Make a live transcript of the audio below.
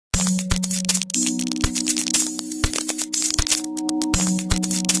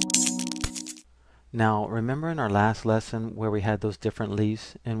Now, remember in our last lesson where we had those different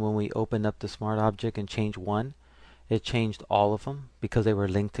leaves, and when we opened up the Smart Object and changed one, it changed all of them because they were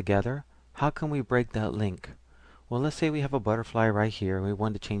linked together? How can we break that link? Well, let's say we have a butterfly right here and we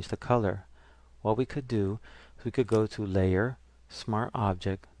want to change the color. What we could do is we could go to Layer, Smart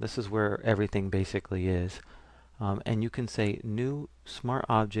Object. This is where everything basically is. And you can say New Smart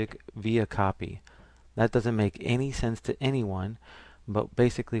Object via Copy. That doesn't make any sense to anyone, but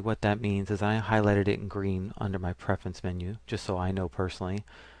basically what that means is I highlighted it in green under my preference menu, just so I know personally,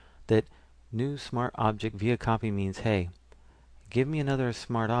 that New Smart Object via Copy means, hey, give me another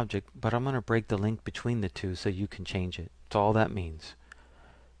smart object, but I'm going to break the link between the two so you can change it. That's all that means.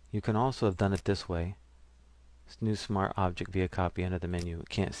 You can also have done it this way. New Smart Object via Copy under the menu.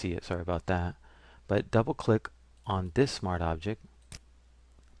 Can't see it, sorry about that. But double click on this smart object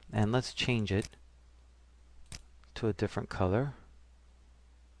and let's change it to a different color.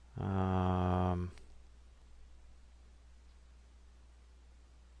 I'm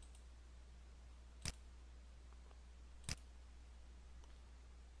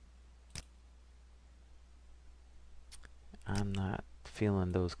not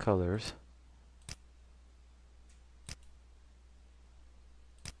feeling those colors.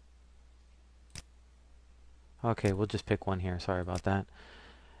 Okay, we'll just pick one here. Sorry about that.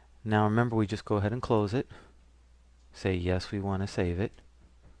 Now remember, we just go ahead and close it. Say yes, we want to save it.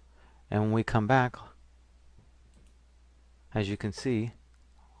 And when we come back, as you can see,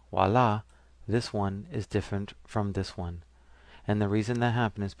 voila, this one is different from this one. And the reason that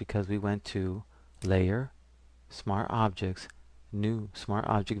happened is because we went to Layer, Smart Objects, New Smart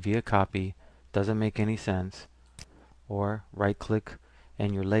Object via Copy. Doesn't make any sense. Or right click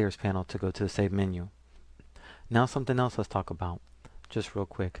in your Layers panel to go to the Save menu. Now something else let's talk about, just real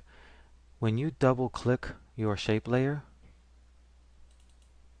quick. When you double click your shape layer,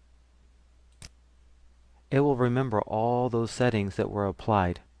 it will remember all those settings that were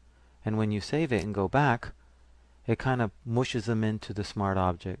applied. And when you save it and go back, it kind of mushes them into the smart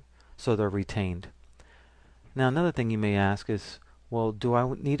object, so they're retained. Now another thing you may ask is, well, do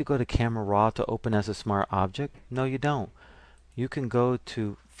I need to go to Camera Raw to open as a smart object? No, you don't. You can go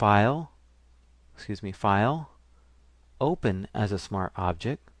to File, Open as a smart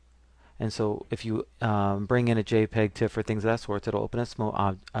object. And so if you bring in a JPEG, TIFF, or things of that sort, it'll open a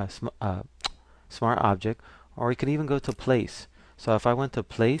smart object. Or you could even go to Place. So if I went to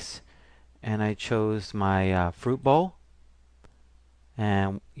Place and I chose my fruit bowl,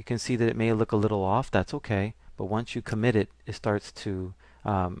 and you can see that it may look a little off, that's okay. But once you commit it, it starts to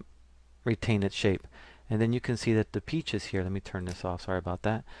retain its shape. And then you can see that the peaches here, let me turn this off, sorry about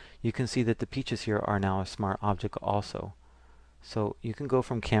that. You can see that the peaches here are now a smart object also. So you can go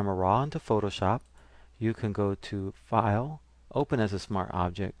from Camera Raw into Photoshop. You can go to File, Open as a smart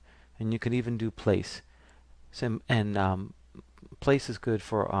object, and you can even do Place. Place is good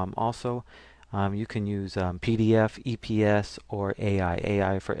for also. You can use PDF, EPS, or AI.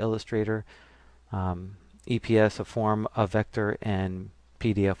 AI for Illustrator, EPS a form of vector, and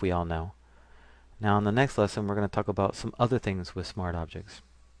PDF we all know. Now in the next lesson we're going to talk about some other things with smart objects.